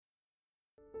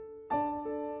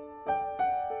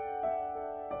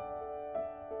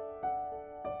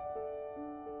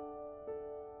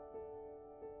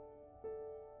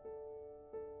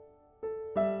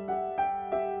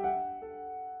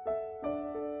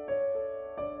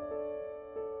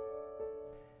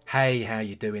Hey, how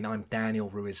you doing? I'm Daniel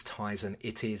Ruiz-Tyson.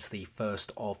 It is the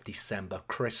 1st of December.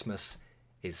 Christmas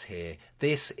is here.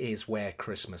 This is where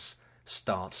Christmas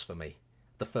starts for me.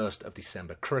 The 1st of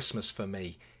December. Christmas for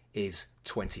me is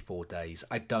 24 days.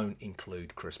 I don't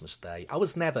include Christmas Day. I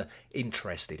was never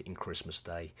interested in Christmas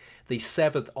Day. The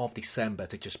 7th of December,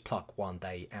 to just pluck one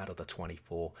day out of the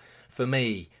 24. For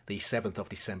me, the 7th of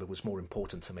December was more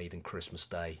important to me than Christmas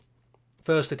Day.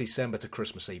 1st of December to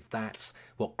Christmas Eve, that's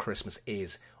what Christmas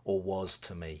is or was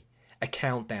to me. A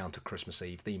countdown to Christmas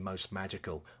Eve, the most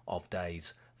magical of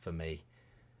days for me.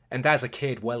 And as a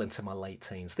kid, well into my late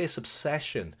teens, this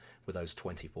obsession with those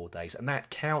 24 days and that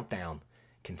countdown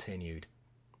continued.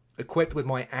 Equipped with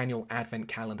my annual advent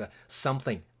calendar,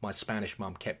 something my Spanish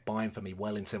mum kept buying for me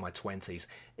well into my 20s,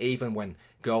 even when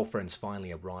girlfriends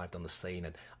finally arrived on the scene,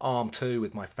 and armed too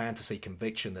with my fantasy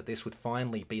conviction that this would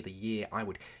finally be the year I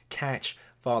would catch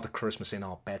Father Christmas in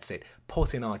our bedsit,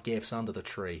 putting our gifts under the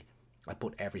tree. I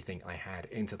put everything I had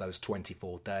into those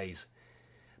 24 days.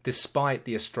 Despite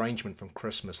the estrangement from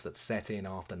Christmas that set in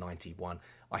after 91,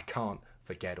 I can't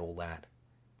forget all that.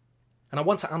 And I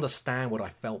want to understand what I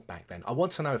felt back then. I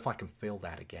want to know if I can feel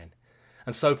that again.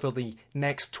 And so for the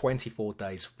next 24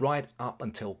 days, right up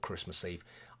until Christmas Eve,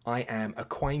 I am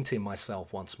acquainting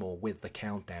myself once more with the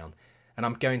countdown. And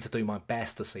I'm going to do my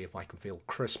best to see if I can feel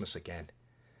Christmas again.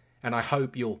 And I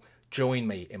hope you'll join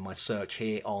me in my search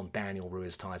here on Daniel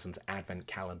Ruiz-Tyson's Advent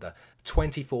Calendar.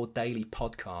 24 daily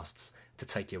podcasts to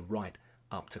take you right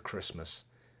up to Christmas.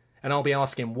 And I'll be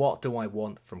asking, what do I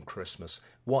want from Christmas?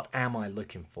 What am I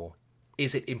looking for?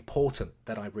 Is it important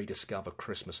that I rediscover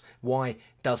Christmas? Why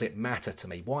does it matter to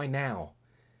me? Why now?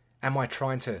 Am I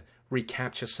trying to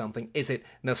recapture something? Is it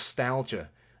nostalgia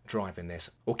driving this?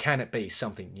 Or can it be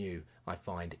something new I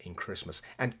find in Christmas?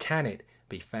 And can it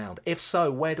be found? If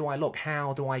so, where do I look?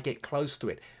 How do I get close to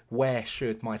it? Where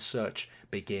should my search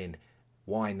begin?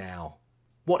 Why now?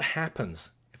 What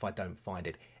happens if I don't find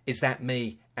it? Is that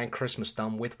me and Christmas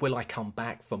done with? Will I come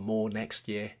back for more next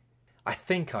year? I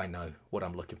think I know what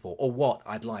I'm looking for, or what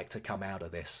I'd like to come out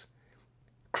of this.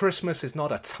 Christmas is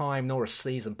not a time nor a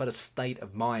season, but a state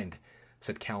of mind,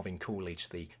 said Calvin Coolidge,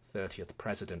 the 30th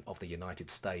President of the United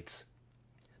States.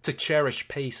 To cherish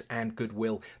peace and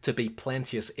goodwill, to be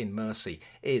plenteous in mercy,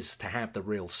 is to have the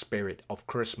real spirit of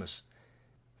Christmas.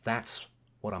 That's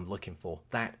what I'm looking for,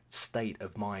 that state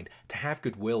of mind, to have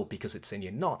goodwill because it's in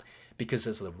you, not because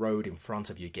as the road in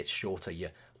front of you gets shorter, you're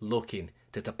looking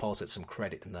to deposit some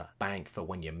credit in the bank for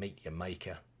when you meet your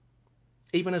maker.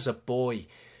 Even as a boy,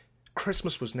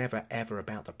 Christmas was never ever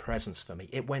about the presents for me.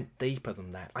 It went deeper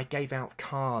than that. I gave out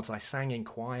cards, I sang in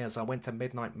choirs, I went to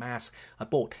midnight mass, I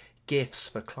bought gifts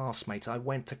for classmates, I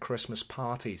went to Christmas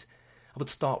parties. I would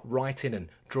start writing and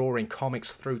drawing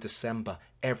comics through December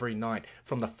every night,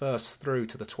 from the 1st through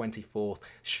to the 24th,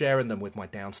 sharing them with my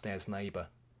downstairs neighbour.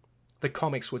 The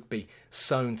comics would be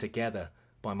sewn together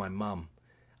by my mum.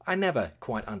 I never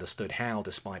quite understood how,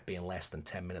 despite being less than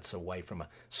 10 minutes away from a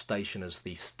stationer's,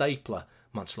 the stapler,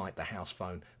 much like the house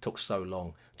phone, took so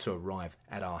long to arrive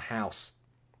at our house.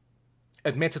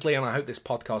 Admittedly, and I hope this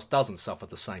podcast doesn't suffer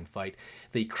the same fate,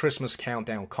 the Christmas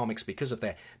Countdown comics, because of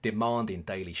their demanding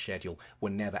daily schedule,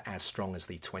 were never as strong as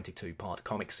the 22-part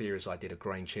comic series I did at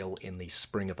Grange Hill in the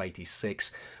spring of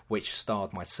 '86, which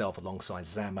starred myself alongside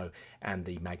Zammo and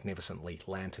the magnificently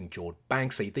lantern-jawed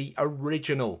Banksy, the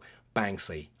original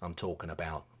Banksy I'm talking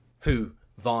about, who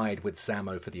vied with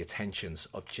Zammo for the attentions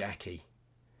of Jackie.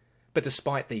 But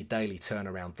despite the daily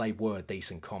turnaround, they were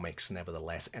decent comics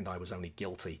nevertheless, and I was only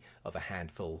guilty of a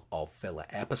handful of filler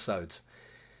episodes.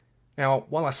 Now,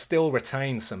 while I still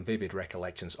retain some vivid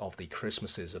recollections of the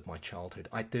Christmases of my childhood,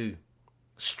 I do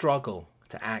struggle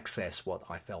to access what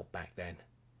I felt back then.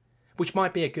 Which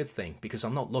might be a good thing, because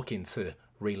I'm not looking to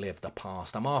relive the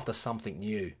past. I'm after something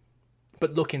new.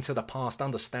 But looking to the past,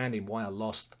 understanding why I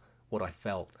lost what I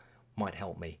felt, might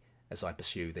help me as I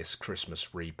pursue this Christmas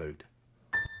reboot.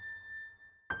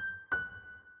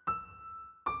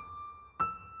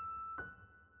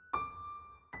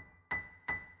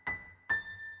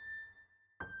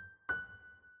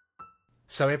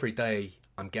 So every day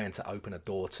I'm going to open a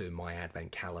door to my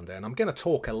advent calendar, and I'm going to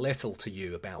talk a little to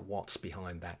you about what's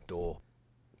behind that door.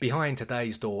 Behind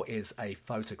today's door is a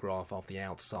photograph of the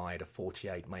outside of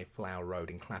 48 Mayflower Road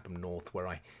in Clapham North, where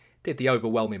I did the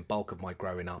overwhelming bulk of my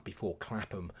growing up before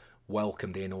Clapham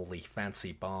welcomed in all the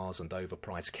fancy bars and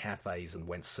overpriced cafes and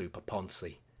went super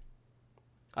poncy.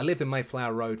 I lived in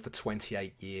Mayflower Road for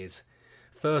 28 years,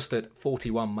 first at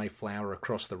 41 Mayflower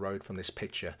across the road from this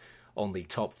picture, on the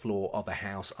top floor of a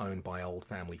house owned by old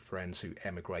family friends who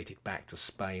emigrated back to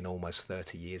Spain almost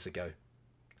 30 years ago.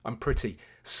 I'm pretty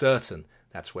certain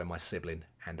that's where my sibling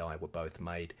and I were both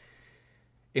made.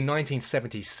 In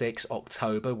 1976,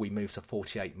 October, we moved to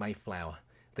 48 Mayflower,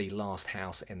 the last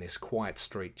house in this quiet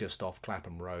street just off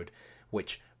Clapham Road,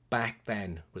 which back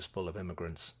then was full of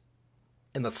immigrants.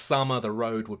 In the summer, the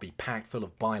road would be packed full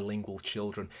of bilingual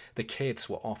children. The kids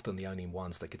were often the only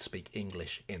ones that could speak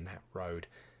English in that road.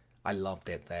 I loved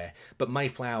it there. But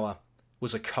Mayflower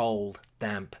was a cold,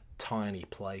 damp, tiny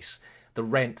place. The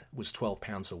rent was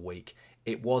 £12 a week.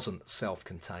 It wasn't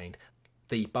self-contained.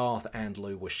 The bath and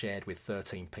loo were shared with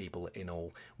 13 people in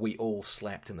all. We all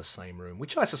slept in the same room,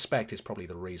 which I suspect is probably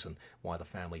the reason why the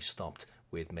family stopped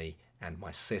with me and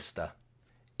my sister.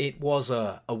 It was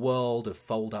a world of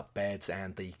fold-up beds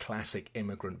and the classic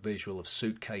immigrant visual of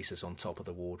suitcases on top of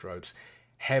the wardrobes,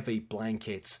 heavy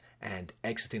blankets, and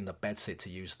exiting the bedsit to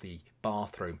use the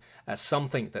bathroom,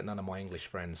 something that none of my English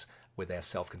friends with their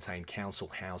self-contained council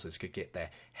houses could get their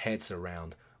heads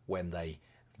around when they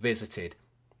visited.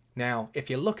 Now, if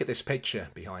you look at this picture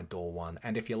behind door one,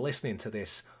 and if you're listening to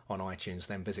this on iTunes,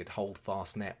 then visit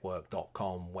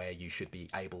holdfastnetwork.com, where you should be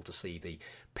able to see the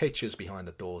pictures behind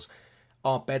the doors.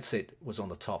 Our bedsit was on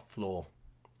the top floor.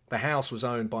 The house was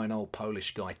owned by an old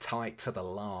Polish guy, tight to the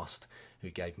last, who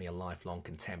gave me a lifelong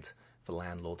contempt for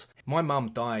landlords. My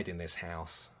mum died in this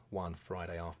house one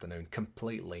Friday afternoon,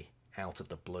 completely out of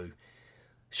the blue.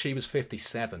 She was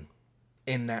 57,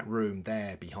 in that room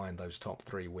there behind those top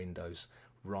three windows,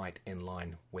 right in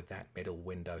line with that middle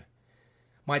window.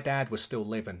 My dad was still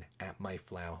living at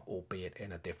Mayflower, albeit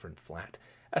in a different flat.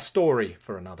 A story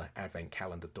for another Advent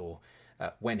calendar door.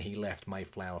 When he left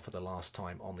Mayflower for the last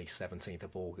time on the 17th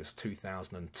of August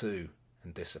 2002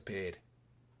 and disappeared.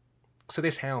 So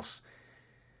this house,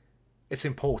 it's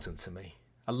important to me.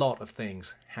 A lot of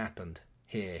things happened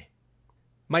here.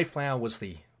 Mayflower was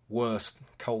the worst,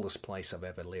 coldest place I've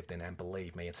ever lived in, and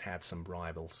believe me, it's had some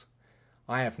rivals.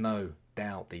 I have no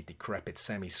doubt the decrepit,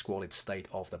 semi-squalid state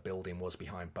of the building was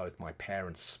behind both my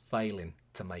parents failing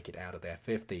to make it out of their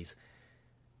 50s.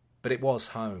 But it was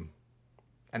home.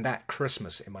 And that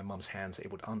Christmas in my mum's hands, it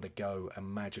would undergo a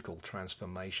magical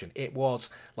transformation. It was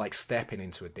like stepping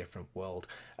into a different world.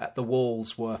 The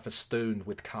walls were festooned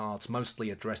with cards, mostly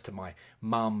addressed to my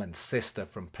mum and sister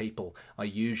from people I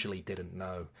usually didn't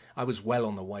know. I was well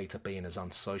on the way to being as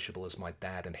unsociable as my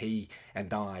dad, and he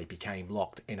and I became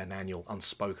locked in an annual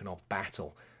unspoken-of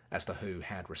battle as to who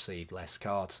had received less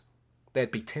cards.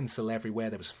 There'd be tinsel everywhere,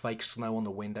 there was fake snow on the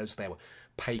windows, there were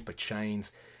paper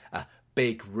chains,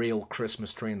 big real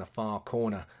Christmas tree in the far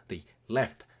corner, the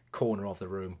left corner of the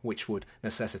room, which would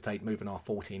necessitate moving our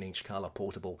 14-inch colour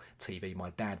portable TV my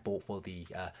dad bought for the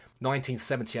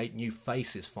 1978 New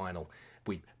Faces final.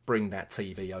 We'd bring that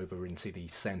TV over into the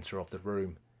centre of the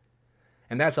room.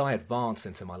 And as I advanced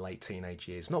into my late teenage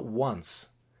years, not once,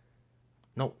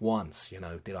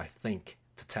 did I think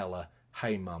to tell her,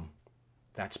 "Hey Mum,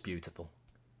 that's beautiful."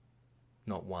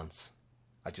 Not once.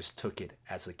 I just took it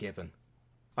as a given.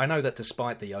 I know that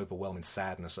despite the overwhelming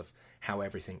sadness of how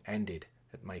everything ended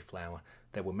at Mayflower,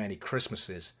 there were many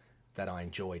Christmases that I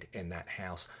enjoyed in that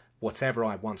house. Whatever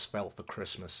I once felt for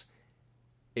Christmas,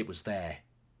 it was there.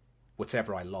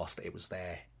 Whatever I lost, it was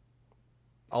there.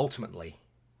 Ultimately,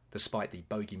 despite the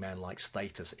bogeyman-like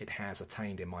status it has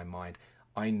attained in my mind,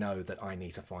 I know that I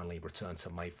need to finally return to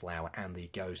Mayflower and the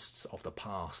ghosts of the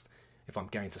past if I'm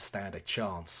going to stand a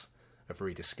chance of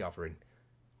rediscovering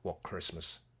what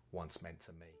Christmas once meant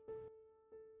to me.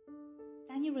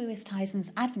 Daniel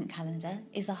Lewis-Tyson's Advent Calendar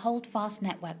is a Holdfast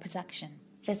Network production.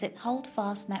 Visit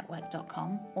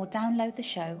holdfastnetwork.com or download the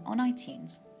show on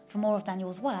iTunes. For more of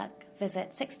Daniel's work,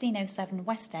 visit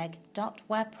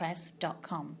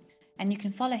 1607westegg.wordpress.com, and you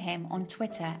can follow him on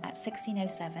Twitter at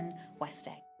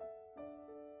 1607westegg.